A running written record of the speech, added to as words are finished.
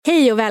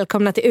Hej och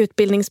välkomna till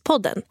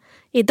Utbildningspodden.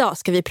 Idag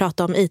ska vi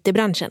prata om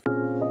IT-branschen.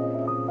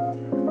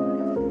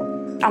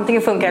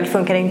 Antingen funkar eller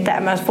funkar inte.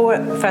 Men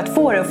för att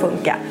få det att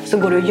funka så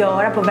går det att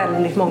göra på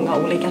väldigt många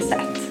olika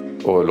sätt.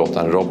 Och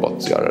låta en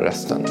robot göra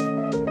resten.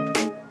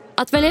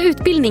 Att välja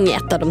utbildning är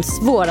ett av de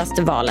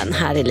svåraste valen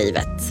här i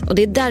livet. Och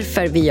det är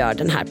därför vi gör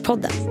den här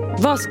podden.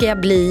 Vad ska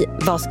jag bli?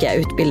 Vad ska jag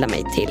utbilda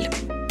mig till?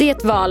 Det är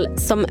ett val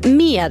som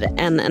mer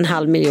än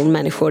 500 000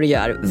 människor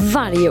gör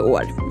varje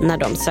år när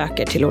de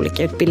söker till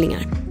olika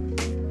utbildningar.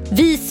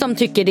 Vi som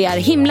tycker det är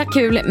himla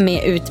kul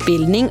med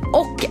utbildning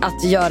och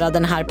att göra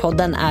den här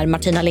podden är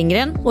Martina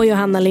Lindgren Och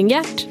Johanna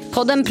Lindgert.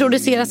 Podden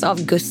produceras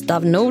av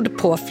Gustav Nord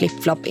på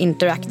Flip-Flop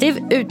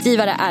Interactive.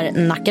 Utgivare är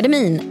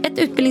Nakademin, ett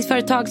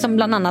utbildningsföretag som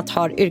bland annat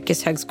har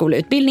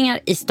yrkeshögskoleutbildningar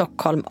i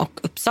Stockholm och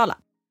Uppsala.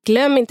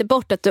 Glöm inte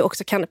bort att du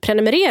också kan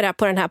prenumerera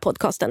på den här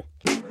podcasten.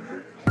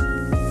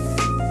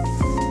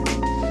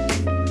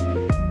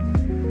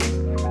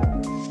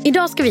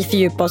 Idag ska vi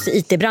fördjupa oss i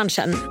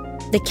IT-branschen.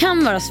 Det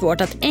kan vara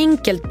svårt att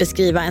enkelt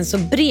beskriva en så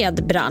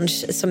bred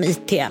bransch som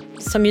IT,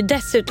 som ju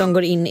dessutom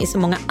går in i så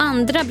många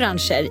andra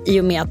branscher i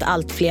och med att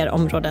allt fler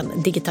områden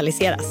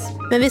digitaliseras.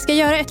 Men vi ska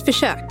göra ett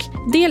försök.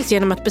 Dels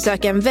genom att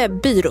besöka en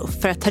webbyrå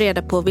för att ta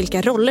reda på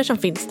vilka roller som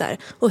finns där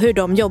och hur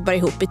de jobbar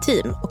ihop i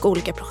team och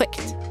olika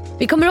projekt.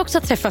 Vi kommer också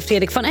att träffa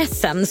Fredrik von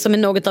Essen som är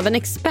något av en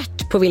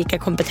expert på vilka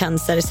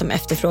kompetenser som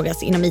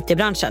efterfrågas inom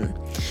IT-branschen.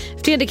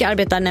 Fredrik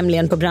arbetar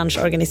nämligen på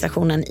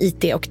branschorganisationen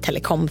IT- och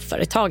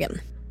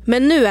telekomföretagen.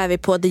 Men nu är vi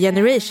på The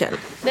Generation.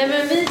 Nej,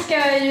 men vi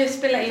ska ju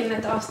spela in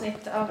ett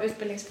avsnitt av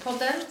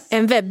Utbildningspodden.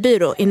 En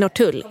webbyrå i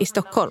Norrtull i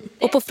Stockholm.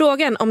 Och på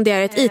frågan om det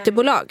är ett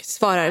IT-bolag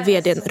svarar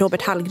vdn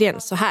Robert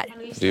Hallgren så här.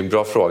 Det är en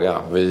bra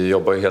fråga. Vi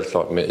jobbar ju helt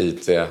klart med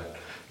IT.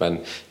 Men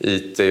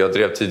IT, jag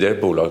drev tidigare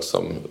ett bolag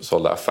som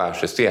sålde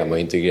affärssystem och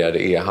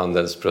integrerade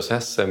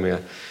e-handelsprocesser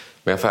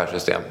med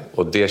affärssystem.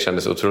 Och det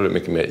kändes otroligt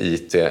mycket mer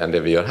IT än det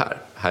vi gör här.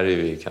 Här är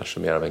vi kanske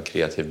mer av en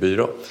kreativ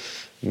byrå.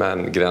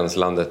 Men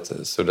gränslandet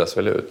suddas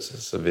väl ut,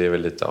 så vi är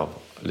väl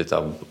lite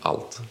av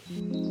allt.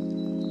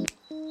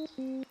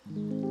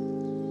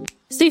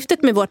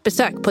 Syftet med vårt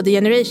besök på The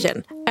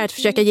Generation är att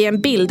försöka ge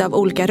en bild av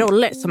olika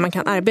roller som man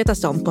kan arbeta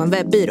som på en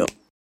webbyrå.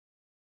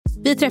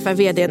 Vi träffar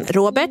vdn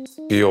Robert.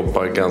 Vi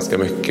jobbar ganska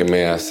mycket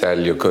med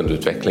sälj- och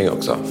kundutveckling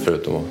också,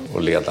 förutom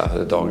att leda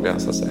det dagliga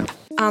så att säga.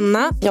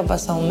 Anna. Jobbar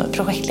som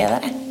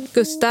projektledare.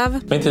 Gustav.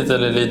 Min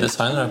titel är lead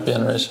designer på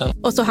Generation.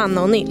 Och så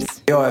Hanna och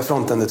Nils. Jag är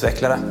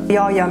frontendutvecklare.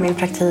 Jag gör min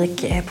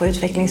praktik på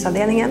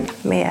utvecklingsavdelningen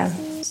med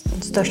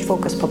störst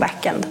fokus på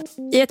backend.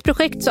 I ett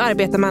projekt så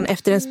arbetar man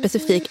efter en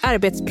specifik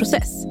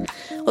arbetsprocess.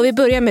 Och vi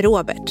börjar med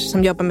Robert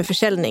som jobbar med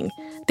försäljning.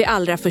 Det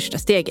allra första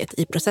steget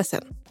i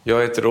processen.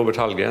 Jag heter Robert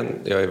Hallgren.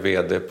 Jag är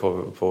vd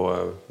på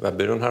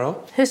webbyrån här då.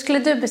 Hur skulle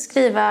du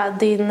beskriva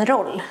din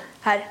roll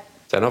här?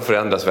 Den har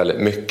förändrats väldigt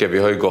mycket. Vi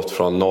har ju gått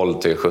från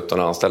 0 till 17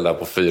 anställda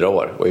på 4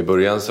 år. Och i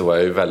början så var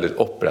jag ju väldigt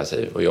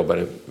operativ och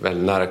jobbade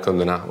väldigt nära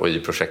kunderna och i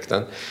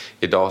projekten.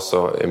 Idag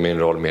så är min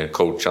roll mer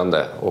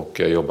coachande och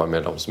jag jobbar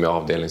med de som är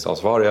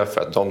avdelningsansvariga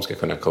för att de ska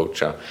kunna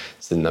coacha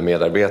sina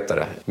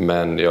medarbetare.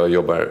 Men jag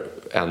jobbar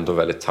ändå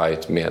väldigt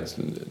tajt med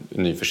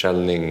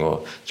nyförsäljning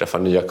och träffa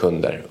nya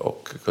kunder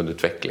och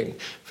kundutveckling.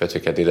 För jag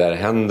tycker att det är där det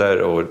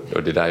händer och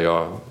det är där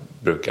jag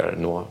brukar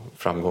nå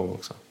framgång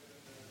också.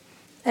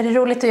 Är det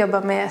roligt att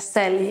jobba med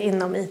sälj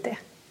inom IT?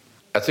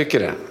 Jag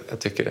tycker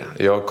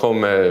det. Jag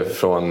kommer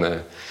från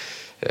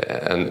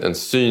en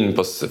syn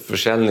på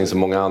försäljning som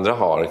många andra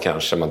har.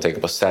 Kanske man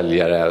tänker på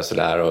säljare och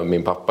sådär. Och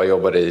min pappa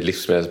jobbade i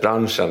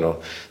livsmedelsbranschen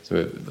och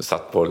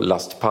satt på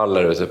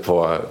lastpallar ute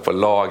på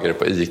lager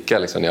på ICA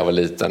liksom, när jag var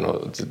liten.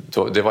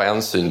 Och det var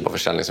en syn på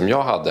försäljning som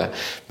jag hade.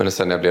 Men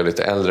sen när jag blev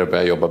lite äldre och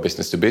började jobba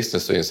business to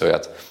business så insåg jag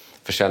att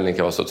försäljning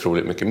kan vara så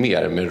otroligt mycket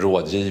mer med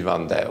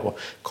rådgivande och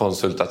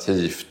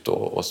konsultativt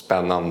och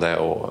spännande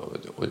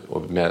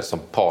och med som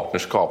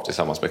partnerskap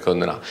tillsammans med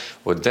kunderna.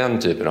 Och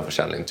den typen av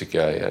försäljning tycker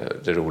jag är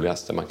det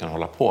roligaste man kan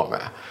hålla på med.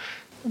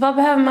 Vad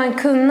behöver man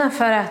kunna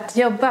för att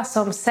jobba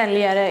som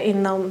säljare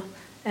inom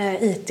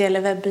IT-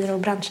 eller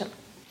webbyråbranschen?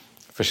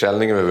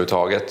 Försäljning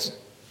överhuvudtaget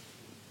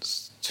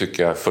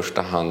tycker jag i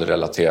första hand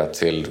relaterat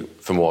till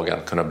förmågan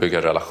att kunna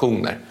bygga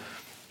relationer.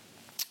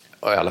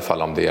 I alla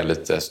fall om det är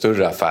lite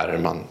större affärer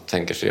man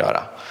tänker sig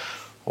göra.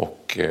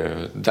 Och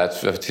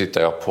därför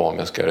tittar jag på om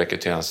jag ska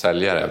rekrytera en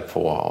säljare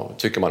på,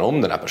 tycker man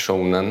om den här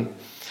personen?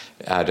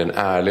 Är det en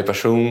ärlig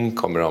person?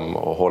 Kommer de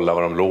att hålla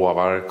vad de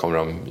lovar? Kommer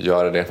de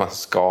göra det man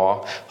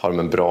ska? Har de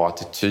en bra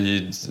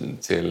attityd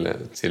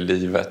till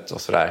livet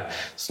och sådär?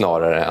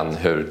 Snarare än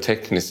hur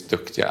tekniskt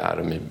duktiga är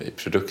de i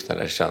produkten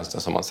eller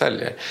tjänsten som man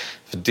säljer.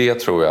 För det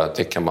tror jag att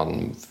det kan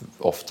man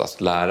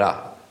oftast lära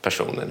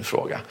personen i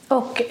fråga.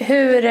 Och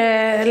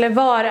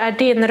var är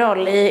din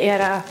roll i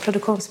era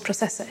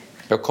produktionsprocesser?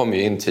 Jag kommer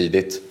ju in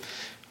tidigt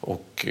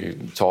och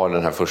tar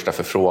den här första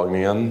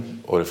förfrågningen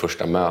och det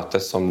första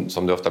mötet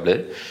som det ofta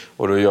blir.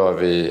 Och då gör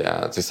vi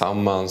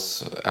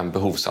tillsammans en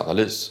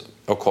behovsanalys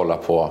och kollar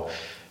på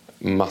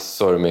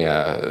massor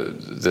med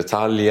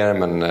detaljer.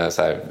 Men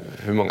så här,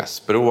 hur många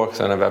språk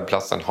ska den här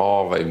webbplatsen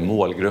ha? Vad är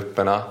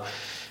målgrupperna?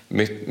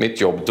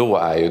 Mitt jobb då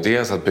är ju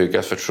dels att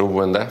bygga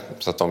förtroende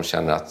så att de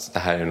känner att det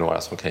här är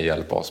några som kan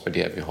hjälpa oss med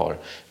det vi har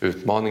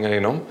utmaningar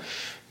inom.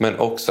 Men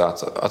också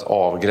att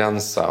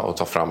avgränsa och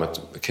ta fram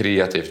ett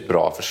kreativt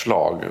bra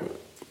förslag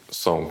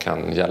som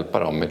kan hjälpa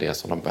dem med det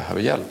som de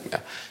behöver hjälp med.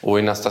 Och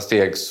i nästa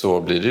steg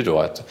så blir det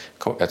då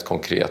ett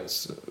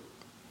konkret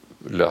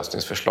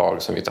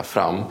lösningsförslag som vi tar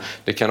fram.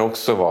 Det kan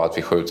också vara att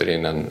vi skjuter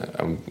in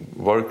en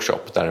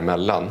workshop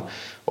däremellan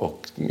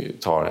och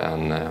tar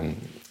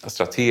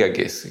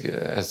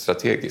ett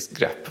strategiskt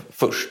grepp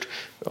först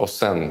och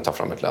sen tar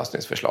fram ett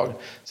lösningsförslag.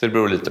 Så det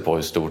beror lite på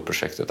hur stort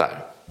projektet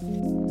är.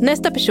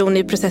 Nästa person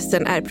i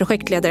processen är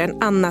projektledaren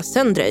Anna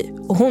Söndröj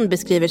och hon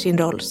beskriver sin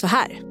roll så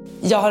här.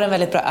 Jag har en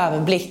väldigt bra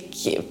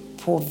överblick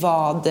på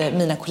vad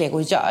mina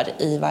kollegor gör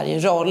i varje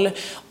roll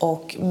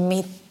och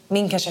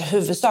min kanske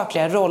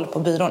huvudsakliga roll på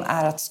byrån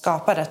är att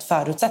skapa rätt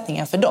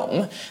förutsättningar för dem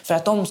för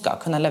att de ska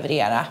kunna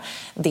leverera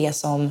det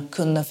som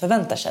kunden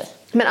förväntar sig.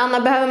 Men Anna,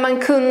 behöver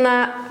man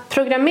kunna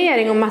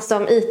programmering och massa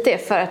om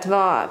IT för att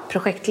vara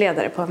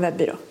projektledare på en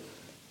webbyrå?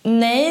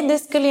 Nej, det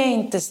skulle jag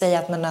inte säga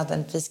att man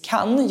nödvändigtvis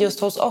kan. Just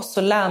hos oss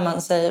så lär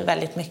man sig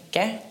väldigt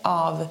mycket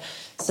av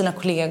sina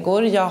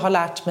kollegor. Jag har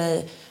lärt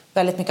mig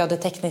väldigt mycket av det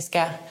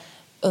tekniska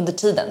under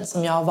tiden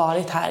som jag har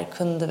varit här.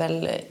 Kunde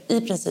väl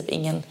i princip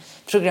ingen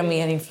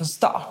programmering från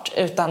start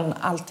utan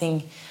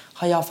allting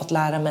har jag fått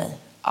lära mig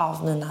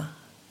av mina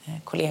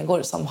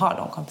kollegor som har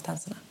de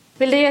kompetenserna.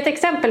 Vill du ge ett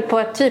exempel på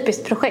ett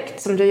typiskt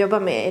projekt som du jobbar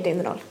med i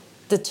din roll?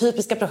 Det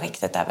typiska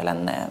projektet är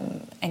väl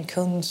en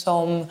kund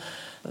som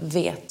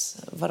vet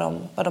vad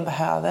de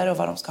behöver och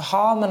vad de ska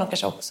ha, men de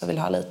kanske också vill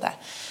ha lite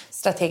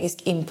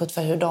strategisk input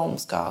för hur de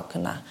ska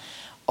kunna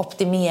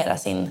optimera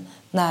sin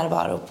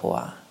närvaro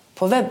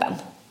på webben.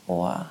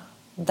 Och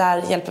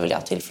där hjälper väl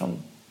jag till från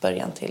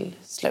början till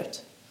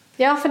slut.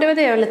 Ja, för det var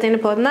det jag var lite inne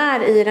på.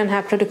 När i den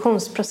här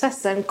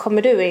produktionsprocessen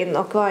kommer du in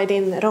och vad är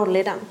din roll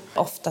i den?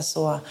 Ofta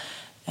så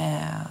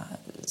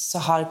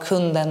har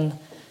kunden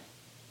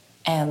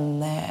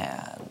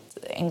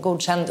en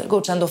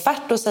godkänd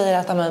offert och säger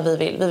att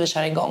vi vill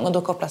köra igång. Och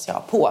då kopplas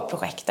jag på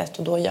projektet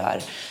och då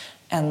gör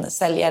en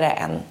säljare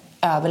en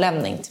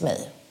överlämning till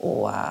mig.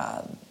 Och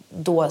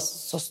då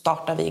så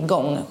startar vi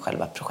igång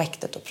själva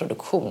projektet och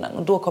produktionen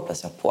och då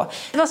kopplas jag på.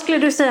 Vad skulle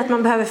du säga att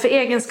man behöver för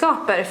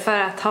egenskaper för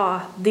att ha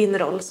din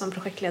roll som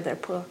projektledare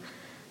på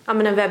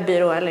en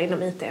webbyrå eller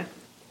inom IT?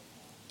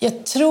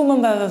 Jag tror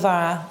man behöver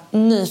vara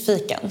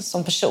nyfiken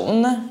som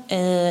person.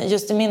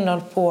 Just i min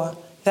roll på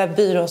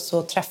webbyrå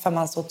så träffar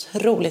man så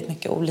otroligt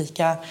mycket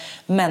olika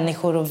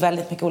människor och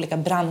väldigt mycket olika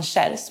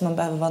branscher. Så man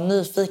behöver vara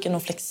nyfiken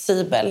och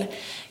flexibel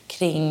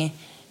kring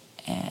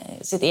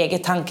sitt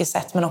eget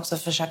tankesätt men också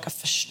försöka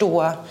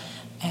förstå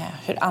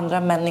hur andra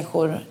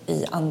människor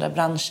i andra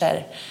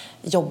branscher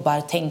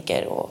jobbar,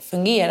 tänker och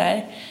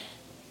fungerar.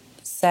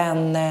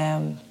 Sen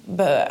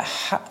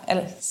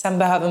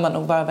behöver man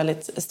nog vara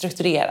väldigt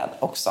strukturerad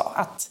också.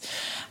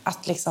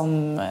 Att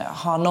liksom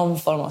ha någon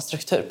form av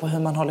struktur på hur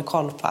man håller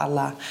koll på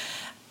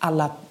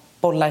alla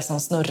bollar som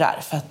snurrar.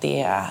 För att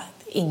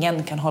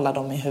ingen kan hålla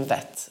dem i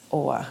huvudet.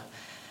 Och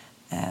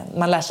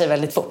man lär sig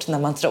väldigt fort när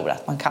man tror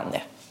att man kan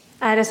det.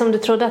 Är det som du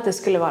trodde att det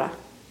skulle vara?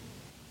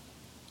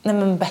 Nej,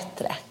 men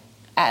bättre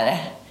är det.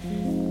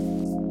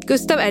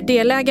 Gustav är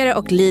delägare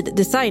och lead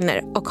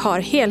designer och har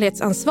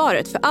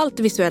helhetsansvaret för allt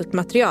visuellt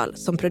material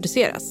som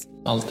produceras.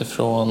 Allt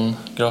ifrån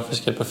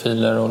grafiska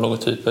profiler och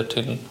logotyper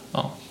till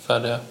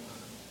färdiga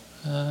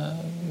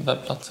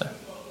webbplatser.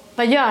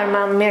 Vad gör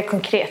man mer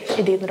konkret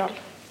i din roll?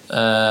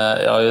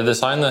 Jag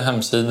designar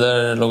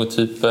hemsidor,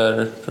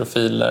 logotyper,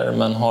 profiler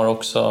men har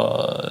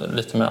också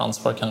lite mer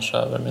ansvar kanske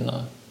över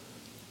mina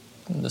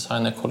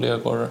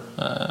designerkollegor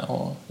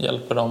och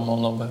hjälper dem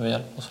om de behöver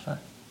hjälp och sådär.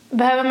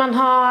 Behöver man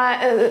ha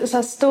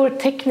så stor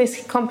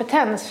teknisk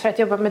kompetens för att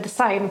jobba med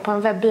design på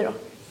en webbyrå?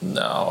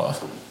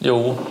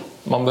 Jo,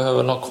 man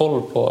behöver ha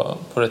koll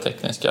på det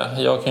tekniska.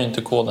 Jag kan ju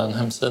inte koda en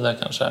hemsida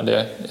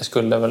kanske. Jag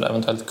skulle väl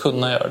eventuellt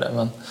kunna göra det.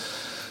 Men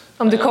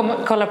om du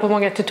kollar på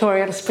många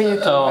tutorials på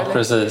YouTube? Ja, eller?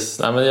 Precis.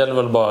 Nej, men det gäller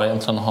väl bara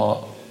egentligen att ha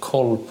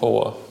koll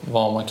på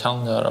vad man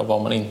kan göra och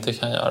vad man inte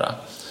kan göra.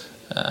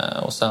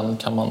 Och sen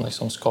kan man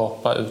liksom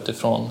skapa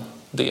utifrån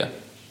det.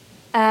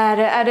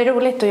 Är det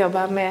roligt att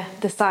jobba med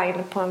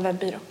design på en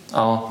webbyrå?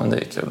 Ja, men det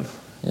är kul.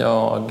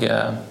 Jag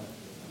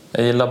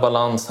gillar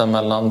balansen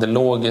mellan det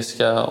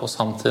logiska och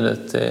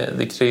samtidigt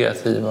det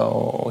kreativa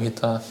och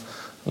hitta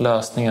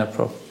lösningar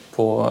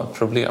på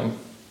problem.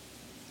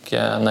 Och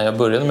när jag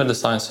började med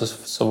design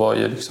så var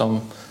ju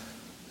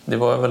det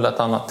var väl ett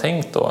annat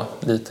tänk då,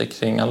 lite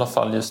kring i alla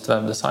fall just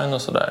webbdesign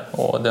och sådär.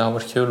 Och det har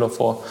varit kul att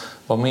få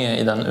vara med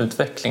i den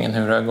utvecklingen,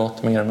 hur det har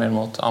gått mer och mer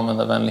mot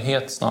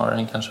användarvänlighet snarare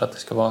än kanske att det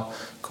ska vara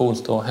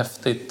coolt och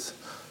häftigt.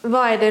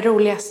 Vad är det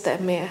roligaste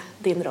med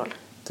din roll?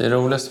 Det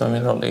roligaste med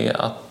min roll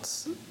är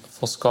att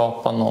få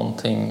skapa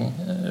någonting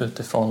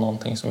utifrån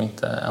någonting som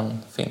inte än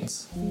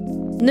finns.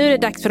 Nu är det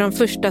dags för de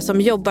första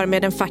som jobbar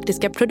med den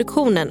faktiska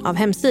produktionen av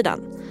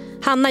hemsidan.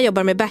 Hanna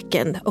jobbar med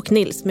backend och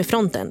Nils med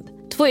frontend.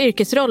 Två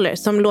yrkesroller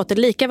som låter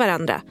lika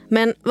varandra.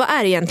 Men vad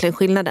är egentligen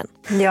skillnaden?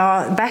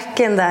 Ja,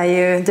 backend är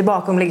ju det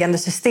bakomliggande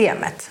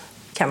systemet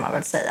kan man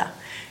väl säga.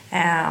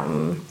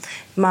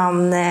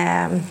 Man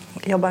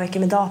jobbar mycket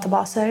med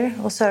databaser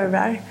och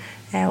servrar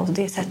och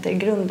det sätter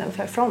grunden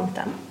för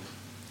fronten.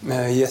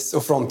 Yes,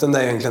 och fronten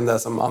är egentligen det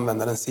som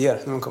användaren ser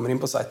när man kommer in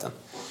på sajten.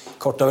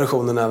 Korta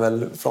versionen är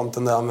väl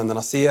fronten där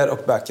användarna ser och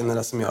backend är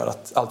det som gör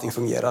att allting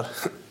fungerar.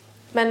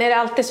 Men är det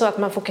alltid så att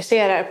man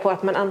fokuserar på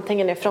att man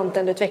antingen är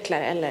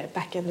frontendutvecklare eller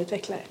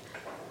backendutvecklare?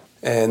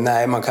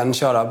 Nej, man kan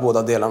köra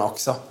båda delarna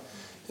också.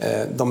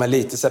 De är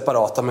lite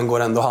separata men går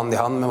ändå hand i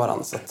hand med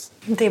varandra. Så att...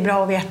 Det är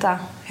bra att veta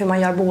hur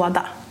man gör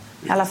båda,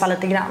 i alla fall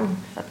lite grann.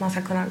 Så att man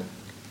ska kunna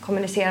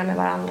kommunicera med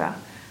varandra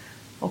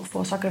och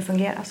få saker att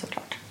fungera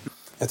såklart.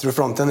 Jag tror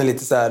fronten är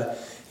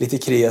lite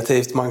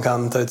kreativt, man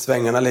kan ta ut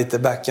svängarna lite.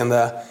 Backend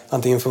är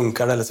antingen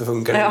funkar det eller så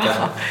funkar det inte.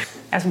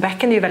 Alltså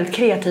backend är ju väldigt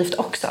kreativt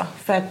också.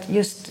 För att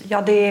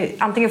det är,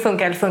 antingen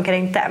funkar eller funkar det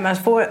inte. Men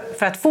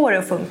för att få det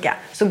att funka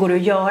så går det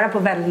att göra på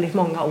väldigt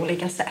många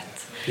olika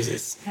sätt.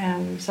 Precis.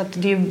 Så att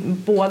det är ju,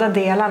 båda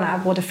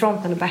delarna, både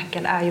fronten och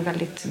backend, är ju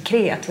väldigt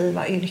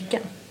kreativa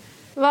yrken.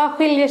 Vad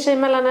skiljer sig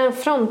mellan en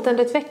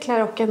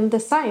frontendutvecklare och en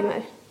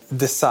designer?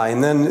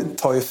 Designern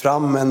tar ju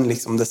fram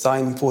en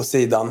design på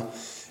sidan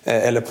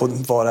eller på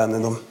var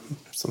än de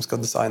som ska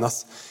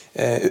designas.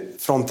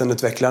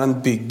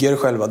 Frontendutvecklaren bygger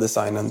själva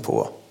designen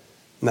på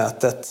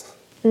nätet.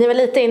 Ni var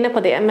lite inne på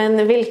det,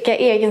 men vilka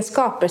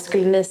egenskaper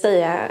skulle ni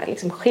säga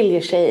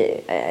skiljer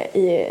sig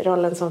i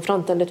rollen som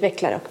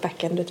frontendutvecklare och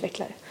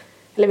backendutvecklare?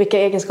 Eller vilka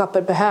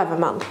egenskaper behöver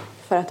man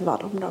för att vara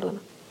de rollerna?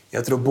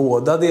 Jag tror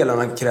båda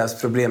delarna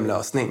krävs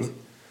problemlösning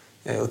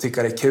och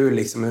tycka det är kul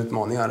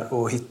utmaningar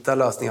och hitta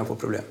lösningar på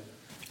problem.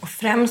 Och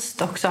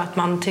främst också att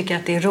man tycker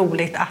att det är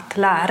roligt att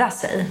lära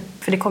sig.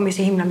 För det kommer ju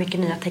så himla mycket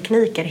nya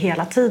tekniker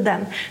hela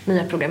tiden.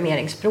 Nya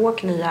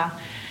programmeringsspråk, nya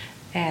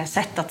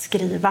sätt att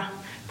skriva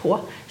på.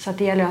 Så att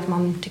det gäller att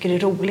man tycker det är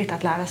roligt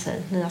att lära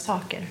sig nya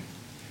saker.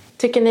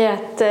 Tycker ni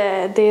att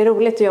det är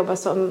roligt att jobba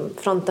som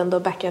frontend-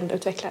 och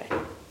backendutvecklare?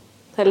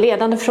 Det är en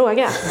ledande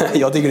fråga.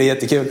 Jag tycker det är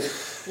jättekul.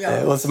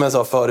 Ja. Och som jag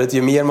sa förut,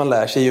 ju mer man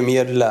lär sig, ju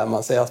mer lär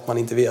man sig att man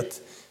inte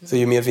vet. Så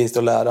ju mer finns det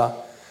att lära.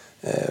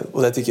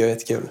 Och det tycker jag är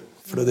jättekul.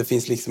 För då det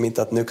finns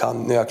inte att nu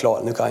är jag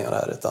klar, nu kan jag det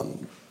här. Utan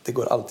det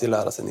går alltid att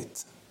lära sig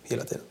nytt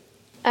hela tiden.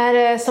 Är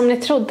det som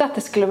ni trodde att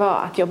det skulle vara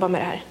att jobba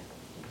med det här?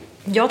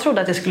 Jag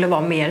trodde att det skulle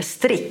vara mer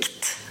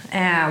strikt.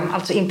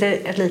 Alltså inte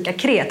ett lika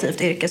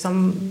kreativt yrke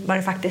som vad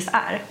det faktiskt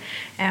är.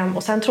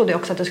 Och sen trodde jag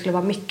också att det skulle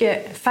vara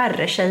mycket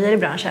färre tjejer i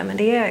branschen. Men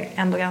det är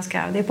ändå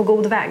det är på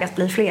god väg att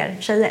bli fler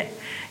tjejer.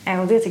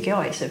 Och det tycker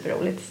jag är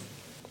superroligt.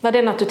 Var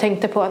det något du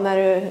tänkte på när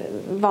du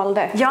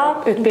valde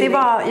utbildning?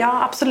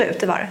 Ja, absolut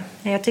det var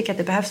det. Jag tycker att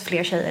det behövs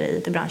fler tjejer i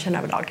IT-branschen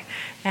överlag.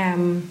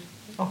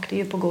 Och det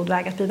är ju på god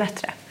väg att bli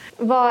bättre.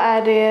 Vad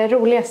är det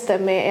roligaste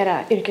med era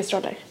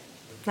yrkesroller?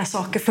 När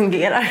saker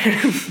fungerar.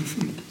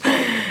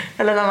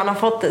 Eller när man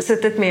har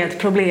suttit med ett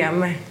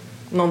problem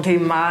någon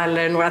timma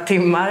eller några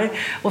timmar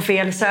och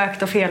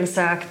felsökt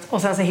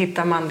och sen så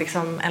hittar man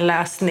en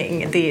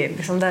lösning. Det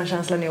är, den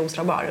känslan är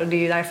oslagbar och det är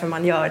ju därför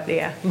man gör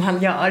det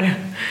man gör.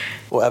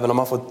 Och även om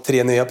man får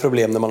 3 nya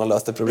problem när man har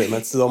löst det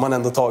problemet så har man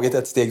ändå tagit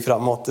ett steg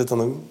framåt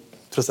utan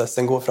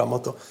processen går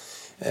framåt då.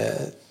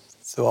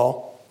 Så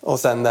ja. Och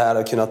sen det här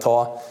att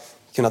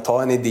kunna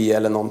ta en idé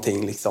eller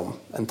någonting,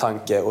 en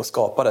tanke och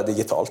skapa det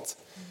digitalt.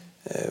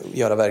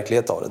 Göra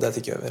verklighet av det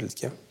tycker jag är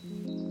väldigt kul.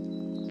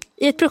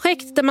 I ett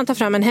projekt där man tar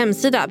fram en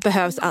hemsida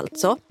behövs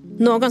alltså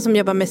någon som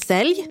jobbar med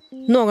sälj,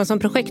 någon som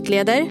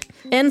projektleder,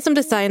 en som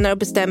designar och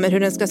bestämmer hur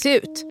den ska se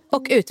ut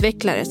och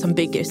utvecklare som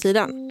bygger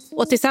sidan.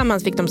 Och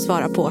tillsammans fick de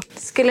svara på.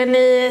 Skulle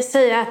ni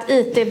säga att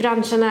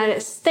IT-branschen är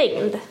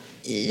stängd?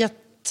 Jag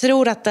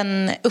tror att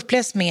den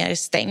upplevs mer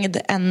stängd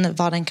än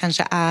vad den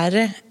kanske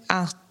är.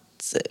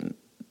 Att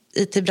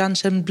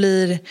IT-branschen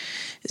blir,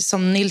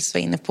 som Nils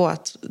var inne på,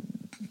 att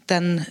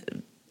den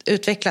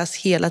utvecklas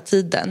hela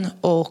tiden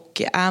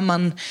och är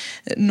man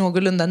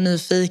någorlunda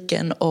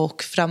nyfiken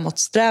och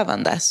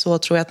framåtsträvande så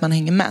tror jag att man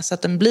hänger med, så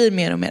att den blir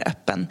mer och mer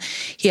öppen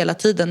hela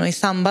tiden, och i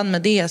samband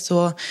med det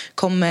så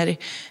kommer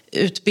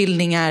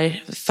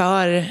utbildningar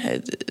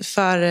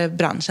för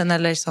branschen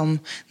eller som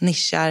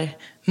nischar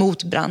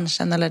mot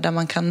branschen eller där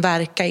man kan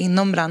verka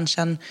inom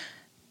branschen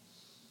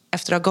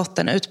efter att ha gått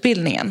den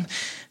utbildningen.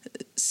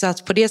 Så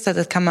att på det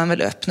sättet kan man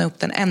väl öppna upp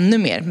den ännu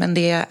mer, men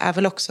det är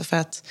väl också för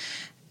att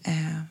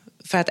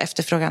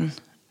efterfrågan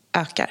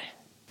ökar.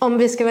 Om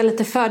vi ska vara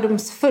lite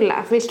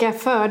fördomsfulla, vilka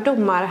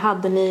fördomar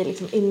hade ni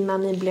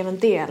innan ni blev en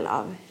del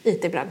av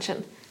IT-branschen?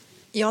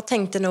 Jag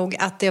tänkte nog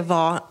att det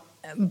var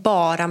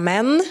bara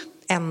män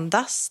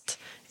endast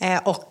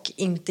och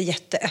inte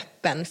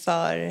jätteöppen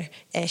för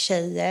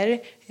tjejer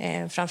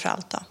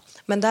framförallt då.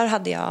 Men där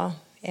hade jag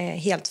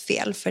helt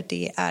fel, för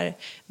det är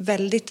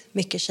väldigt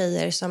mycket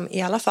tjejer som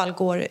i alla fall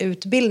går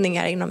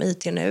utbildningar inom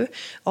IT nu,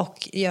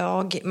 och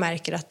jag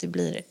märker att det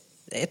blir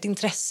ett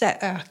intresse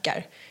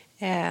ökar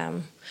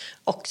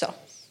också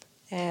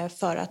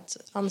för att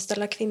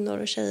anställa kvinnor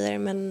och tjejer,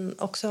 men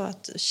också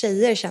att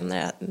tjejer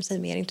känner sig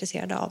mer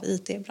intresserade av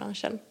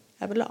IT-branschen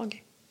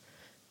överlag.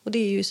 Och det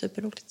är ju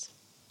superroligt.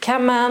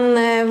 Kan man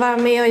vara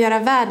med och göra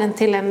världen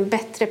till en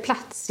bättre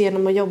plats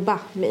genom att jobba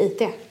med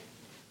IT?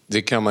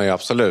 Det kan man ju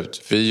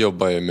absolut. Vi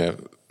jobbar ju med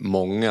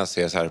många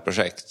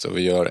CSR-projekt, så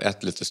vi gör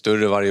ett lite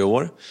större varje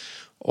år.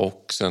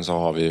 Och sen så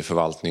har vi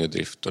förvaltning och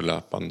drift och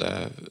löpande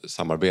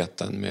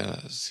samarbeten med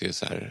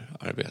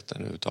CSR-arbeten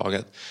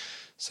överhuvudtaget.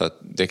 Så att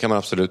det kan man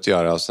absolut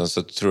göra. Och sen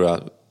så tror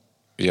jag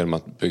genom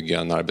att bygga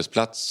en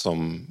arbetsplats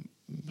som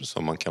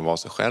man kan vara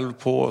sig själv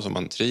på, som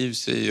man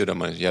trivs i och där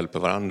man hjälper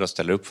varandra,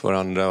 ställer upp för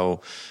varandra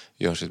och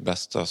gör sitt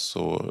bästa,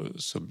 så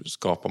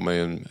skapar man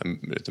ju en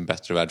lite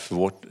bättre värld för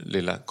vårt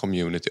lilla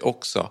community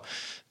också.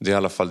 Det är i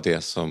alla fall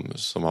det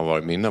som har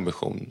varit min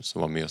ambition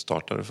som var med och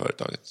startade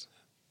företaget.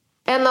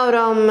 En av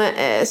de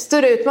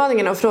större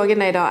utmaningarna och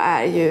frågorna idag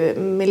är ju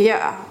miljö.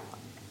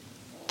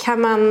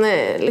 Kan man,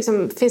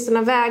 finns det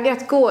några vägar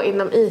att gå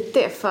inom IT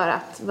för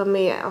att vara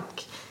med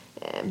och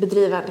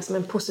bedriva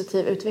en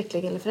positiv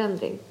utveckling eller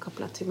förändring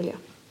kopplat till miljö?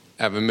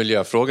 Även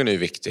miljöfrågan är ju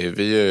viktig.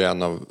 Vi är ju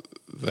en av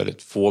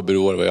väldigt få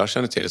byråer vad jag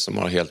känner till som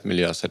har helt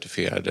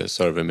miljöcertifierade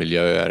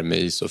servermiljöer med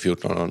ISO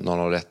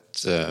 14001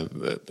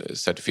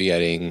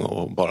 certifiering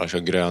och bara kör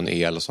grön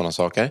el och sådana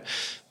saker.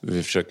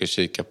 Vi försöker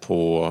kika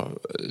på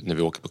när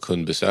vi åker på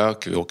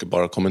kundbesök, vi åker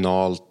bara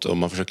kommunalt och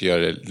man försöker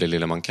göra det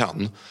lilla man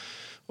kan.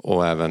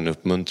 Och även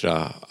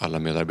uppmuntra alla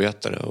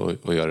medarbetare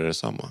och göra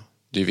detsamma.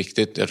 Det är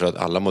viktigt, jag tror att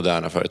alla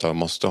moderna företag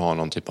måste ha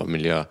någon typ av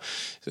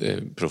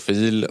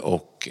miljöprofil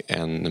och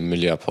en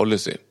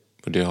miljöpolicy.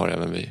 Och det har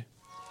även vi.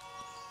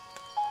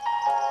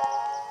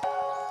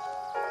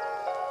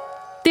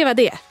 Det var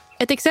det.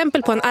 Ett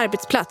exempel på en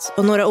arbetsplats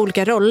och några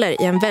olika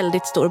roller i en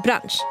väldigt stor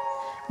bransch.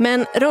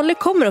 Men roller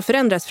kommer att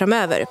förändras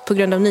framöver på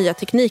grund av nya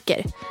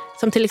tekniker.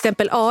 Som till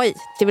exempel AI,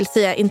 det vill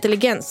säga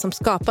intelligens som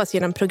skapas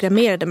genom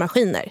programmerade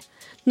maskiner.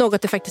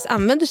 Något det faktiskt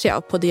använder sig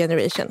av på The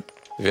Generation.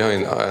 Vi har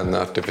en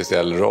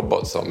artificiell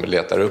robot som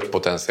letar upp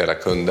potentiella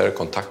kunder,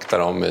 kontaktar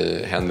dem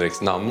i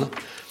Henriks namn.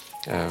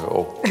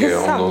 Och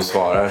om de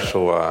svarar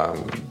så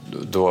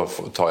då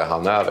tar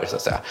han över så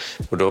att säga.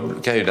 Och då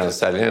kan ju den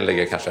säljaren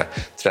lägga kanske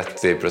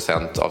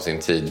 30% av sin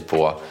tid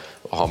på att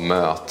ha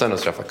möten och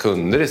träffa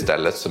kunder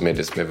istället, som är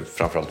det som är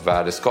framförallt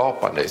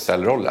värdeskapande i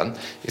säljrollen,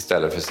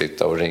 istället för att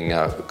sitta och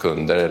ringa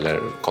kunder eller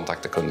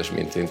kontakta kunder som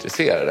inte är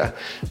intresserade.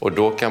 Och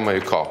då kan man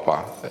ju kapa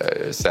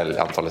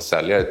antalet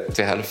säljare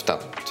till hälften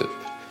typ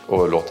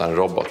och låta en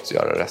robot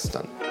göra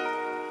resten.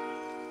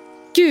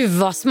 Gud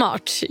vad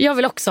smart. Jag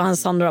vill också ha en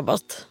sån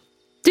robot.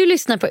 Du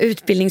lyssnar på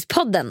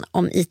Utbildningspodden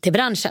om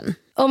IT-branschen.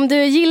 Om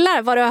du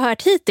gillar vad du har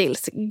hört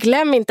hittills,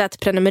 glöm inte att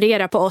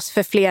prenumerera på oss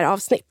för fler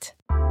avsnitt.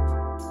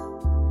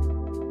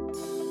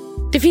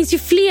 Det finns ju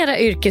flera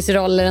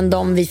yrkesroller än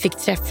de vi fick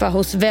träffa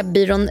hos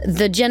webbyrån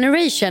The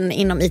Generation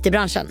inom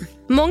IT-branschen.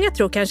 Många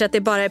tror kanske att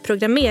det bara är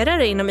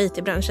programmerare inom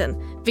IT-branschen,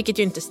 vilket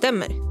ju inte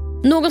stämmer.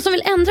 Någon som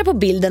vill ändra på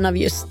bilden av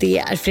just det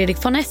är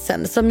Fredrik von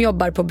Essen som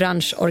jobbar på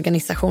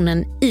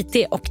branschorganisationen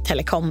IT- och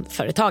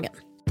telekomföretagen.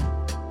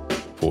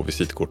 På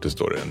visitkortet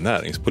står det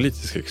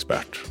näringspolitisk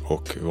expert.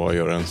 Och vad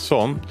gör en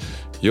sån?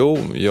 Jo,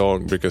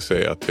 jag brukar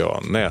säga att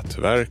jag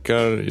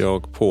nätverkar,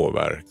 jag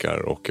påverkar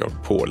och jag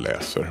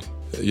påläser.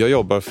 Jag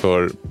jobbar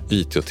för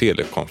IT- och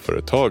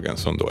telekomföretagen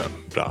som då är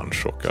en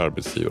bransch- och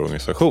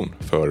arbetsgivarorganisation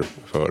för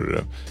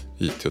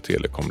IT- och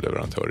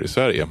telekomleverantörer i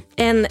Sverige.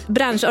 En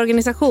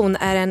branschorganisation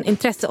är en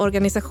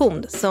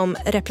intresseorganisation som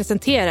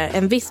representerar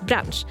en viss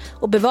bransch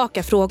och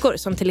bevakar frågor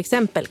som till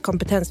exempel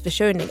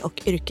kompetensförsörjning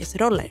och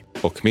yrkesroller.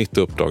 Och mitt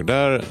uppdrag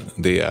där,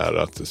 det är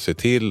att se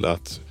till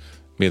att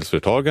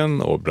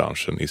medelsföretagen och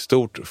branschen i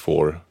stort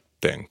får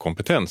den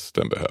kompetens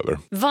den behöver.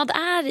 Vad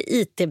är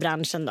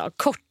IT-branschen då?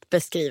 Kort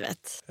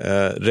beskrivet.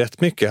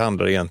 Rätt mycket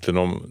handlar egentligen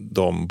om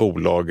de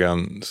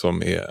bolagen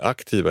som är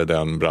aktiva i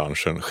den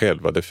branschen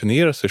själva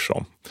definierar sig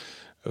som.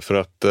 För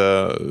att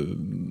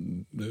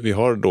vi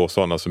har då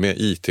sådana som är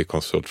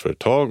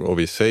IT-konsultföretag och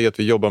vi säger att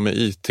vi jobbar med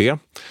IT.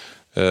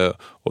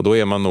 Och då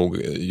är man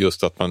nog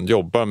just att man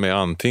jobbar med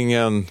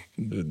antingen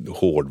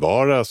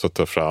hårdvara, så att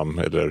ta fram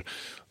eller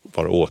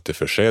vara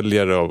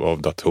återförsäljare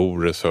av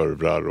datorer,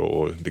 servrar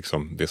och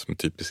liksom det som är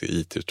typisk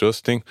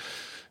IT-utrustning.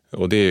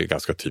 Och det är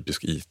ganska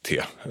typisk IT.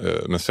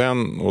 Men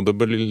sen, och då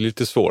blir det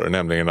lite svårare,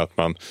 nämligen att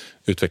man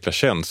utvecklar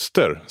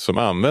tjänster som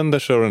använder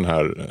sig av den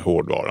här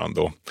hårdvaran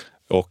då,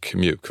 och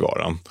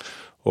mjukvaran.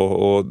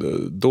 Och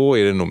då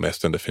är det nog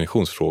mest en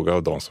definitionsfråga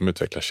av de som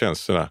utvecklar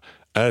tjänsterna.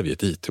 Är vi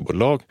ett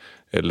IT-bolag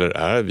eller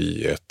är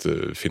vi ett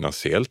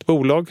finansiellt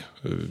bolag?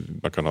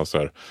 Man kan ha så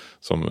här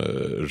som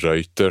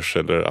Reuters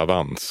eller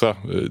Avanza.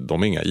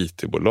 De är inga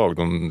IT-bolag,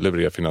 de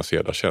levererar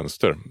finansiella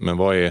tjänster. Men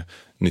vad är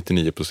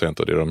 99%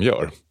 av det de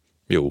gör?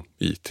 Jo,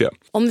 IT.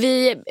 Om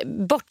vi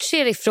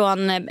bortser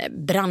ifrån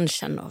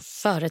branschen och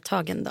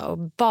företagen då, och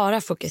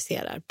bara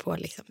fokuserar på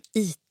liksom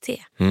IT.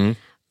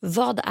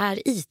 Vad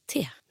är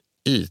IT?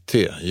 IT,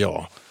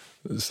 ja.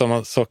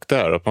 Samma sak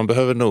där, att man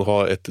behöver nog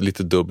ha ett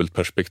lite dubbelt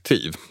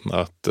perspektiv.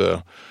 Att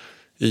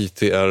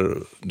IT är,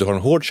 du har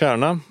en hård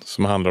kärna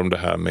som handlar om det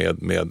här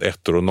med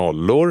ettor och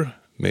nollor,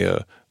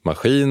 med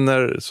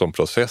maskiner som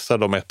processar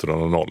de ettor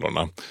och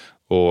nollorna.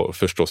 och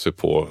förstå sig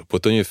på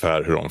ett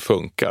ungefär hur de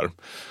funkar.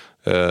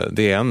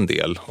 Det är en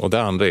del, och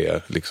det andra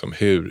är liksom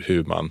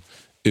hur man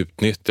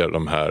utnyttjar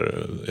de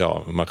här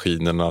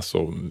maskinernas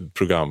och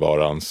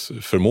programvarans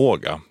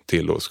förmåga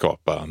till att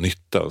skapa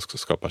nytta och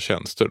skapa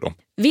tjänster då.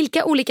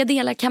 Vilka olika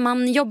delar kan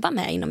man jobba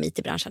med inom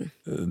IT-branschen?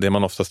 Det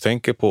man oftast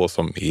tänker på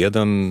som är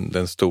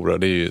den stora,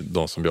 det är ju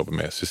de som jobbar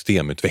med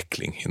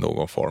systemutveckling i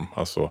någon form.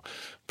 Alltså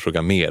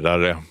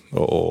programmerare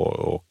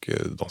och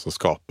de som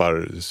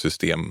skapar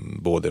system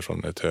både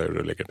från ett högre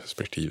och lägre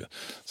perspektiv.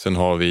 Sen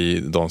har vi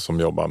de som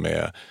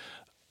jobbar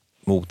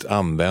mot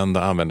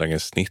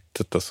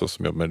användargränssnittet, alltså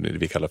som jobbar med det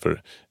vi kallar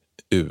för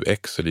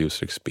UX eller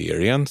user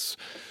experience.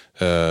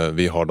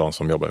 Vi har de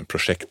som jobbar med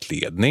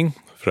projektledning,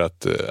 för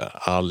att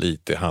all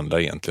IT handlar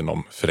egentligen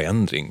om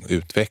förändring,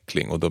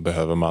 utveckling, och då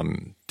behöver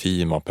man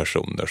team av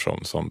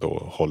personer som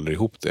då håller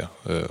ihop det,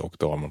 och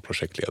då har man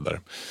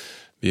projektledare.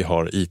 Vi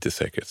har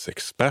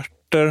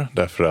IT-säkerhetsexperter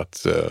därför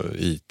att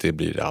IT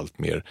blir allt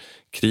mer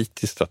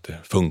kritiskt, att det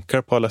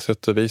funkar på alla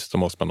sätt och vis. Då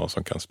måste man ha någon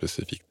som kan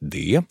specifikt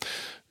det.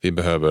 Vi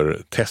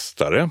behöver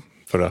testare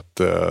för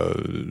att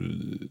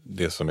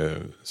det som är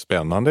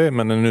spännande,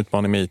 men en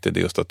utmaning med IT är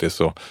just att det är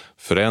så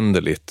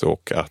föränderligt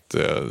och att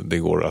det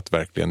går att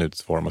verkligen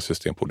utforma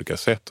system på olika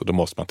sätt, och då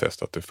måste man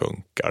testa att det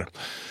funkar.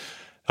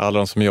 Alla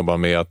de som jobbar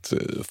med att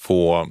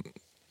få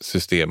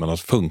systemen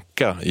att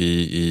funka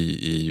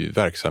i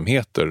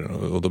verksamheter,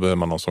 och då behöver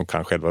man någon som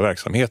kan själva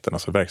verksamheten,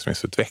 alltså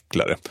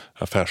verksamhetsutvecklare,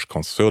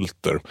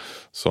 affärskonsulter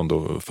som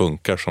då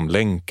funkar som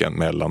länken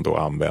mellan då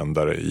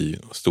användare i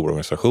stora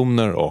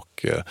organisationer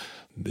och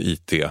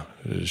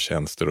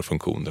IT-tjänster och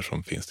funktioner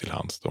som finns till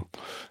hands då.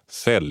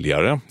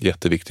 Säljare,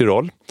 jätteviktig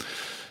roll.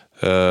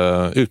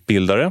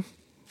 Utbildare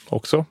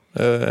också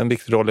en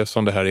viktig roll,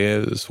 eftersom det här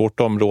är ett svårt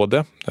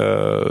område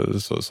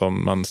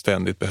som man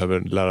ständigt behöver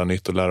lära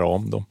nytt och lära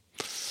om då.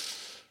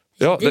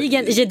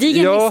 Gedigen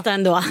lista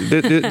ändå.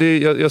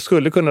 Jag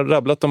skulle kunna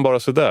rabbla dem bara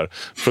så där.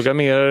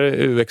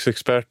 Programmerare,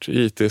 UX-expert,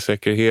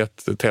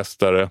 IT-säkerhet,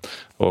 testare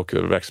och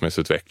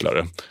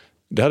verksamhetsutvecklare.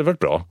 Det hade varit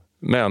bra,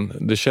 men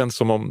det känns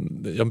som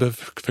om jag behöver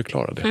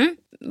förklara det.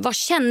 Vad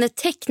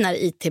kännetecknar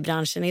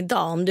IT-branschen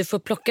idag, om du får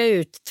plocka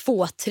ut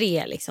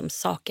 2-3 liksom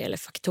saker eller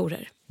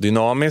faktorer?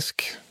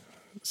 Dynamisk,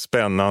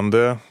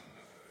 spännande,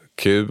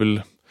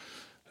 kul,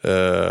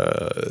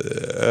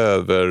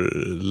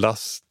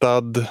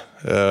 överlastad,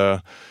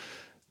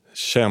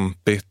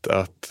 kämpigt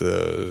att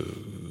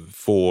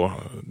få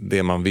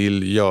det man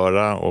vill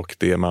göra och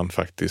det man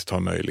faktiskt har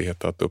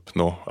möjlighet att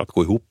uppnå att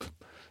gå ihop.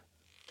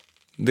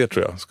 Det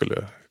tror jag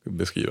skulle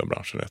beskriva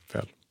branschen rätt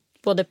väl.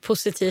 Både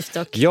positivt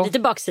och lite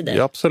baksidor.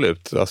 Ja,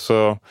 absolut.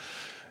 Alltså,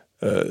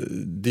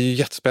 det är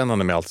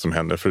jättespännande med allt som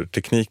händer, för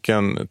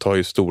tekniken tar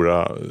ju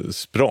stora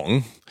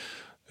språng.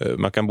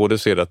 Man kan både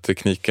se att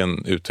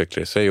tekniken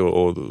utvecklar sig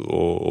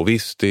och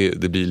visst,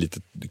 det blir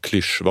lite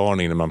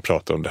klyschvarning när man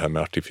pratar om det här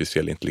med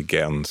artificiell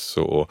intelligens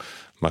och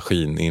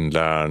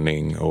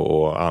maskininlärning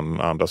och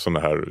andra sådana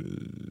här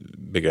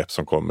begrepp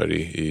som kommer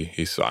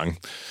i svang.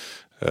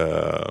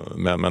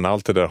 Men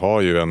allt det där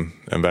har ju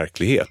en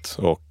verklighet,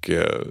 och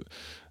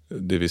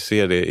det vi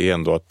ser det är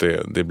ändå att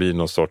det blir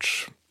någon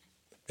sorts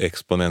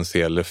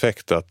exponentiell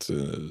effekt, att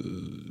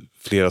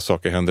flera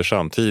saker händer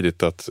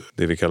samtidigt, att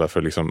det vi kallar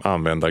för liksom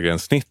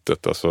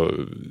användargränssnittet, alltså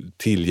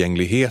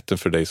tillgängligheten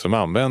för dig som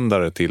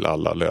användare till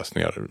alla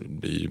lösningar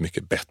blir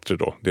mycket bättre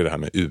då. Det är det här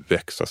med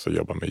UX, alltså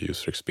jobba med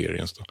user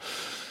experience då.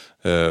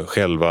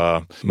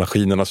 Själva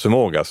maskinernas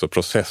förmåga, alltså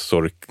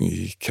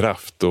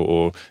processorkraft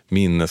och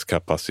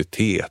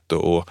minneskapacitet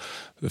och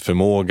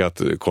förmåga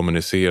att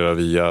kommunicera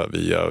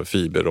via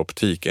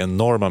fiberoptik,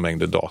 enorma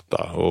mängder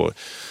data, och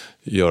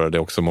göra det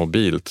också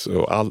mobilt.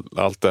 Och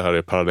allt det här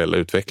är parallella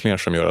utvecklingar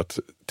som gör att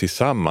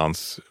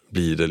tillsammans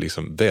blir det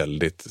liksom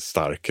väldigt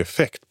stark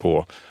effekt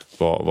på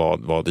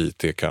vad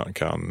IT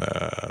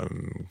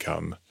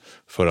kan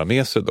föra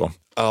med sig då.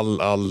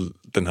 All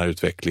den här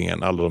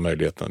utvecklingen, alla de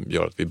möjligheterna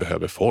gör att vi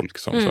behöver folk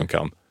som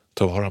kan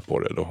ta vara på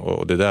det då.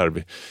 Och det är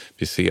där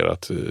vi ser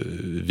att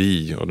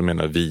vi, och då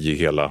menar vi i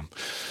hela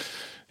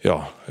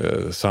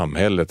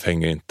samhället,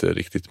 hänger inte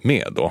riktigt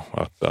med då.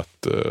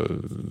 Att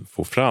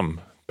få fram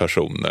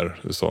personer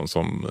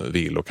som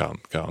vill och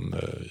kan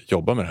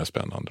jobba med det här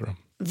spännande då.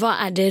 Vad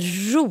är det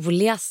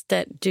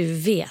roligaste du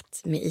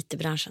vet med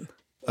IT-branschen?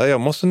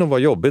 Jag måste nog vara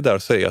jobbig där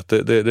och säga att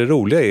det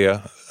roliga är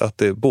att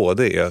det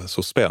både är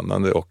så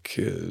spännande och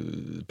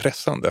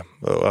pressande.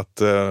 Och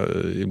att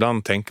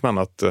ibland tänker man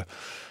att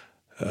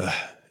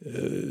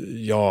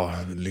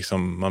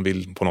liksom man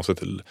vill på något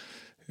sätt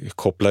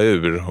koppla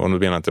ur, och nu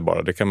menar jag inte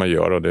bara, det kan man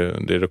göra,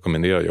 det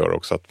rekommenderar jag göra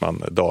också, att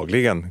man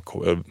dagligen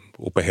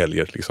och på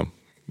helger liksom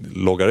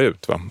loggar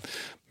ut. Va? Men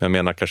jag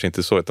menar kanske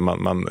inte så, utan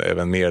man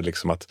även mer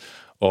liksom att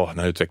den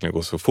här utvecklingen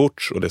går så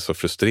fort och det är så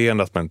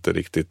frustrerande att man inte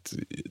riktigt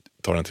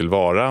tar den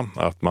tillvara,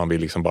 att man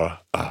vill liksom bara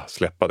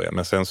släppa det.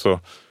 Men sen så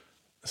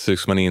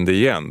sugs man in det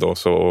igen då,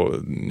 så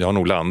jag har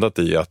nog landat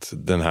i att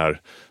den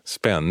här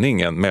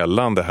spänningen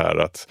mellan det här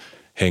att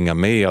hänga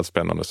med i allt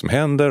spännande som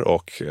händer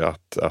och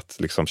att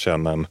liksom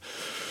känna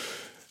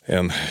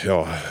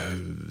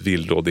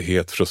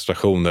villrådighet,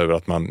 frustration över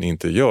att man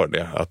inte gör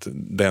det. Att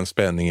den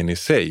spänningen i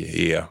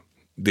sig är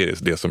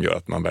det som gör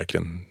att man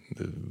verkligen,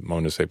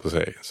 man nu säger på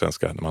sig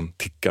svenska, när man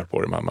tickar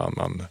på det,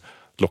 man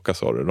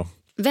lockas av det då.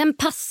 Vem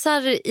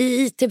passar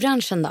i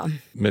IT-branschen då?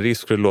 Med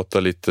risk för att låta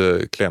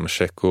lite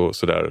klämkäck och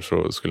sådär,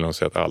 så skulle jag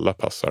säga att alla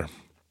passar.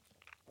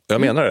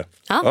 Jag menar det.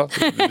 Ja.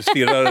 Du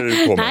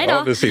stirrar på mig. Nej då.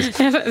 Ja, precis.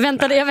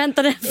 Jag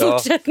väntade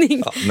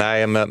fortsättning. Ja.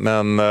 Nej,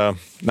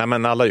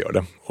 men alla gör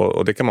det.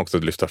 Och det kan man också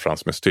lyfta fram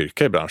som en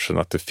styrka i branschen.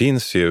 Att det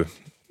finns ju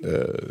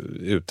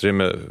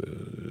utrymme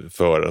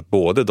för att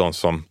både de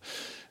som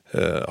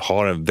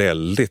har en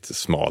väldigt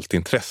smalt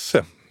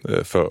intresse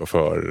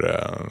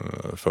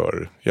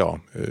för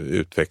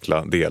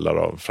utveckla delar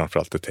av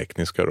framförallt det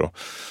tekniska då.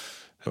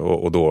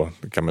 Och då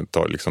kan man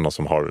ta liksom de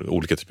som har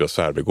olika typer av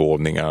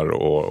särbegåvningar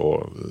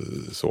och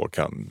så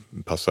kan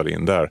passa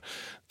in där,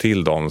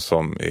 till de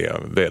som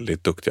är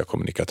väldigt duktiga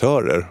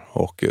kommunikatörer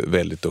och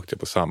väldigt duktiga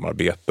på att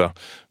samarbeta,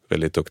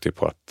 väldigt duktiga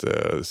på att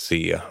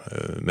se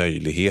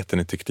möjligheten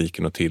i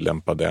tekniken och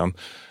tillämpa den,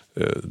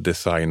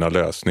 designa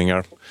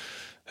lösningar.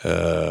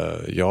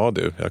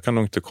 Jag kan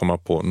nog inte komma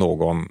på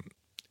någon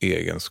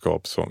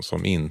egenskap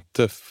som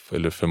inte,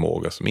 eller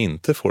förmåga som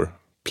inte får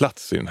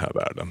plats i den här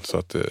världen. Så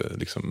att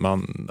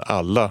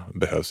alla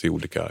behövs i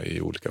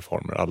olika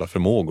former. Alla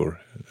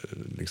förmågor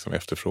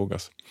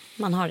efterfrågas.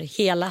 Man har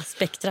hela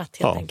spektrat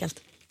helt enkelt.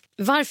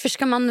 Varför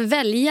ska man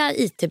välja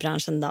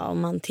IT-branschen då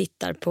om man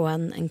tittar på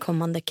en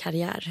kommande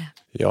karriär?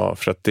 Ja,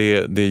 för att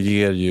det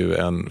ger ju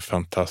en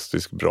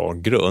fantastiskt bra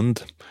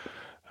grund.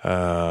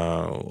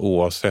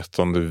 Oavsett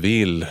om du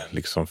vill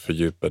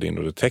fördjupa dig in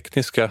i det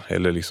tekniska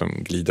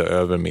eller glida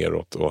över mer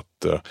åt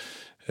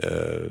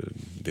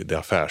det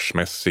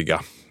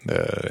affärsmässiga,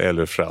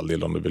 eller för all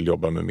del om du vill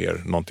jobba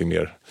med någonting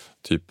mer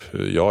typ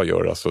jag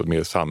gör, alltså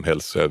mer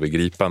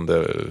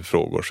samhällsövergripande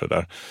frågor så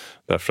där.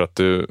 Därför att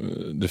du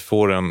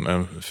får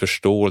en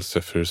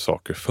förståelse för hur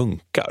saker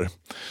funkar,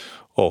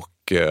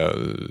 och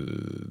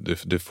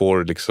du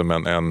får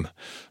en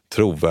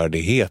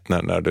trovärdighet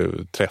när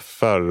du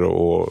träffar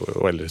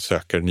eller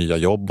söker nya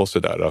jobb och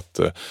sådär, att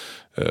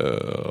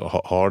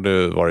har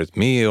du varit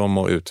med om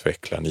att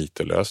utveckla en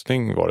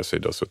IT-lösning, vare sig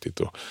du har suttit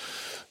och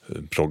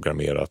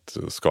programmerat,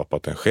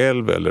 skapat den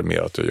själv eller med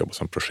att du jobbar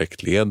som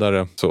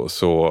projektledare,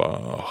 så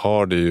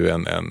har du ju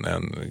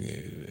en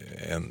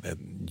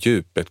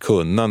djup, ett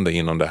kunnande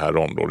inom det här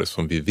området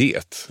som vi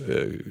vet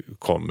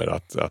kommer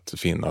att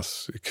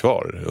finnas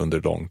kvar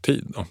under lång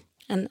tid då.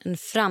 En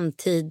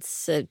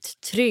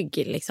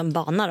framtidstrygg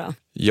bana då?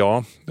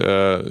 Ja,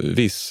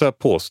 vissa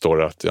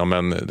påstår att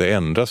det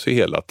ändras ju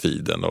hela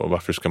tiden, och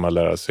varför ska man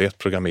lära sig ett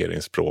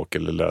programmeringsspråk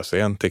eller lära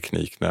sig en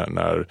teknik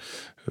när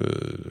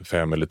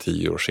 5 eller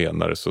 10 år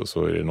senare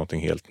så är det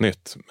någonting helt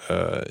nytt.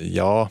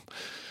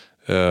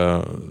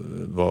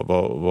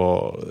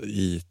 Vad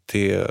IT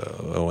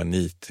och en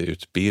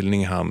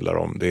IT-utbildning handlar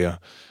om, det är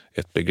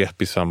ett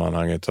begrepp i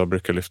sammanhanget jag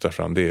brukar lyfta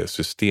fram, det är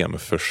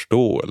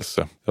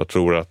systemförståelse. Jag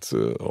tror att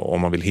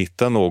om man vill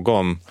hitta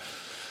någon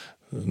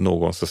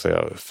så att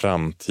säga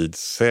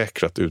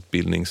framtidssäkrat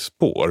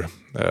utbildningsspår,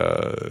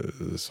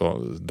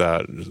 så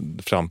där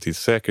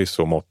framtidssäker i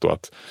så mått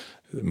att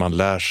man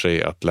lär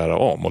sig att lära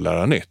om och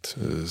lära nytt,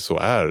 så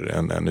är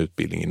en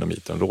utbildning inom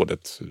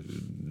IT-området,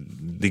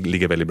 det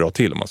ligger väldigt bra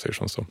till om man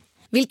säger så.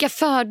 Vilka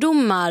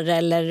fördomar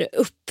eller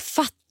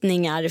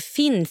uppfattningar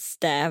finns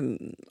det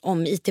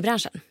om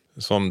IT-branschen?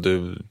 Som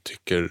du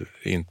tycker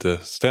inte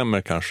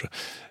stämmer kanske?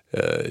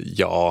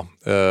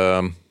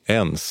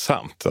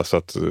 Ensamt. Alltså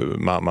att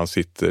man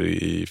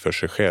sitter för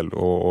sig själv,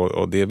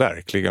 och det är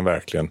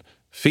verkligen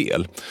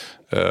fel.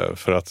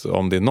 För att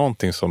om det är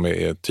någonting som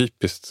är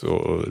typiskt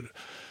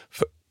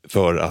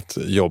för att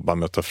jobba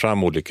med att ta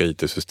fram olika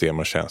IT-system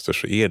och tjänster,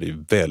 så är det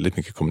ju väldigt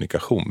mycket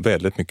kommunikation,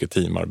 väldigt mycket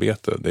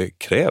teamarbete. Det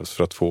krävs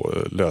för att få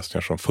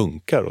lösningar som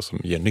funkar och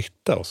som ger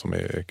nytta och som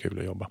är kul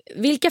att jobba.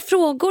 Vilka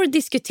frågor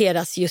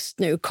diskuteras just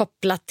nu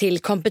kopplat till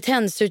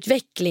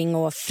kompetensutveckling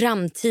och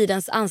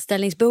framtidens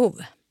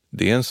anställningsbehov?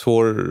 Det är en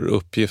svår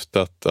uppgift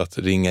att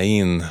ringa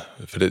in,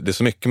 för det är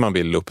så mycket man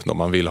vill uppnå.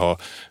 Man vill ha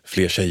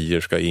fler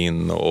tjejer ska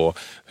in och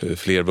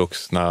fler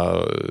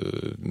vuxna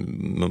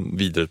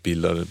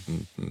vidareutbildade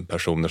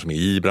personer som är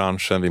i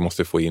branschen. Vi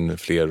måste få in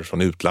fler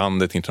från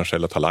utlandet,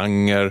 internationella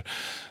talanger,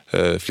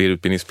 fler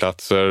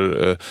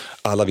utbildningsplatser.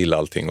 Alla vill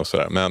allting och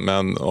sådär.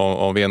 Men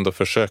om vi ändå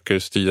försöker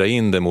styra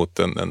in det mot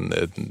en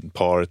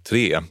par,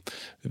 3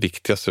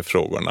 viktigaste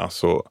frågorna,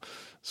 så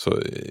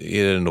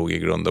är det nog i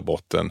grund och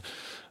botten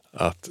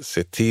att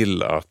se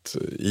till att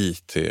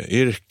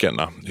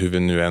IT-yrkena, hur vi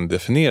nu än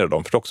definierar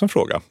dem, för det är också en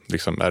fråga.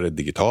 Är det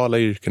digitala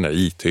yrken, är det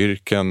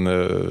IT-yrken,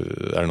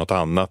 är det något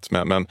annat?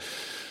 Men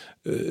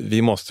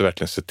vi måste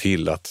verkligen se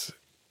till att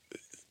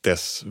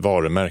dess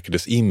varumärke,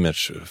 dess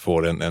image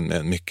får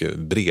en mycket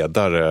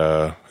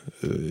bredare,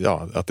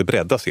 att det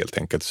breddas helt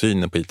enkelt,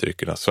 synen på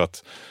IT-yrkena, så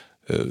att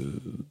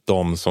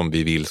de som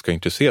vi vill ska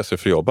intressera sig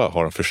för att jobba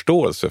har en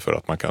förståelse för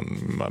att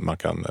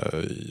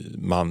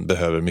man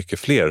behöver mycket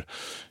fler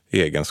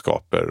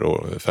egenskaper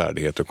och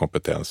färdigheter och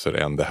kompetenser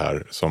än det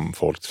här som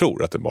folk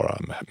tror, att det bara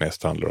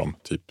mest handlar om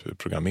typ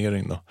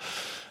programmering då.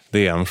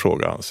 Det är en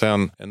fråga.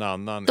 Sen en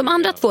annan... De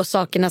andra 2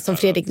 sakerna som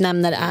Fredrik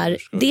nämner är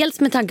dels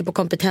med tanke på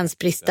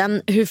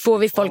kompetensbristen, hur får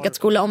vi folk att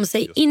skola om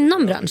sig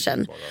inom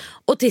branschen?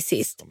 Och till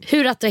sist,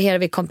 hur attraherar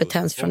vi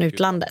kompetens från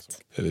utlandet?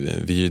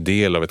 Vi är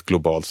del av ett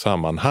globalt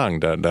sammanhang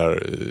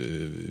där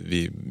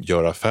vi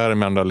gör affärer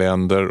med andra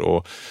länder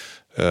och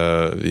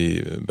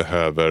vi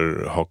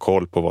behöver ha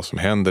koll på vad som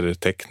händer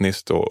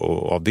tekniskt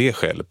och av det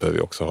skälet behöver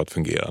vi också ha ett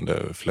fungerande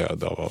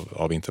flöde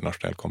av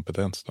internationell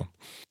kompetens då.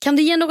 Kan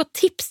du ge något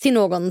tips till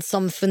någon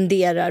som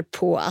funderar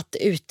på att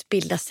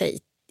utbilda sig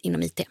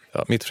inom IT?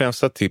 Ja, mitt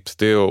främsta tips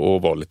det är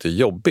att vara lite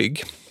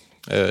jobbig.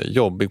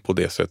 Jobbig på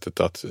det sättet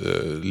att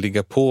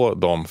ligga på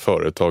de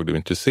företag du är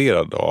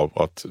intresserad av,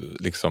 att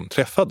liksom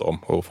träffa dem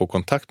och få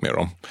kontakt med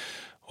dem.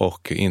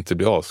 Och inte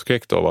bli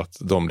avskräckt av att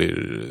de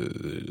blir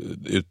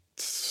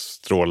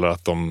utstrålar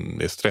att de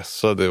är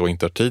stressade och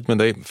inte har tid med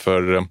dig.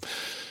 För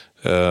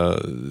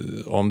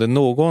om det är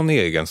någon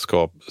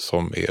egenskap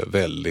som är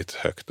väldigt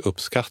högt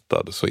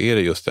uppskattad så är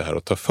det just det här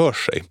att ta för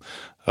sig.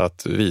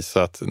 Att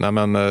visa att nej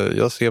men,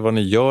 jag ser vad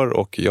ni gör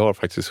och jag har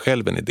faktiskt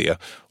själv en idé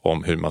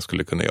om hur man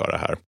skulle kunna göra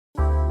här.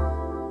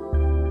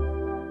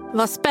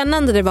 Vad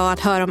spännande det var att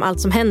höra om allt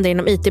som händer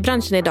inom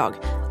IT-branschen idag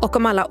och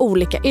om alla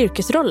olika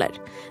yrkesroller.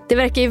 Det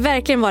verkar ju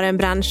verkligen vara en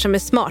bransch som är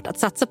smart att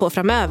satsa på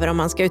framöver om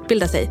man ska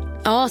utbilda sig.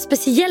 Ja,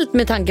 speciellt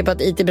med tanke på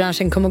att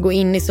IT-branschen kommer gå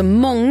in i så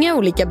många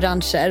olika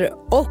branscher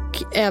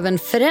och även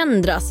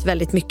förändras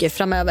väldigt mycket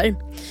framöver.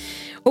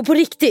 Och på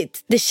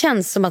riktigt, det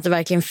känns som att det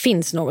verkligen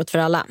finns något för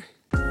alla.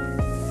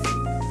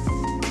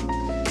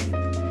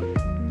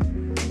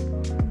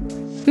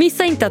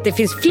 Missa inte att det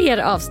finns fler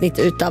avsnitt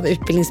utav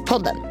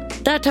Utbildningspodden.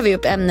 Där tar vi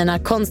upp ämnena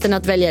konsten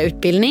att välja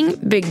utbildning,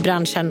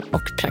 byggbranschen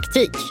och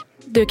praktik.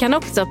 Du kan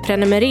också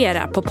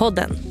prenumerera på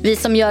podden. Vi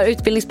som gör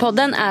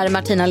Utbildningspodden är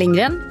Martina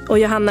Lindgren och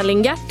Johanna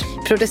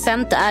Lingart.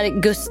 Producent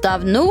är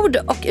Gustav Nord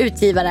och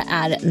utgivare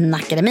är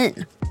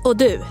Nakademin. Och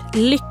du,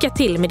 lycka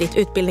till med ditt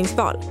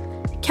utbildningsval.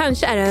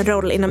 Kanske är en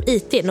roll inom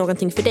IT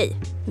någonting för dig.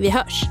 Vi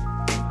hörs!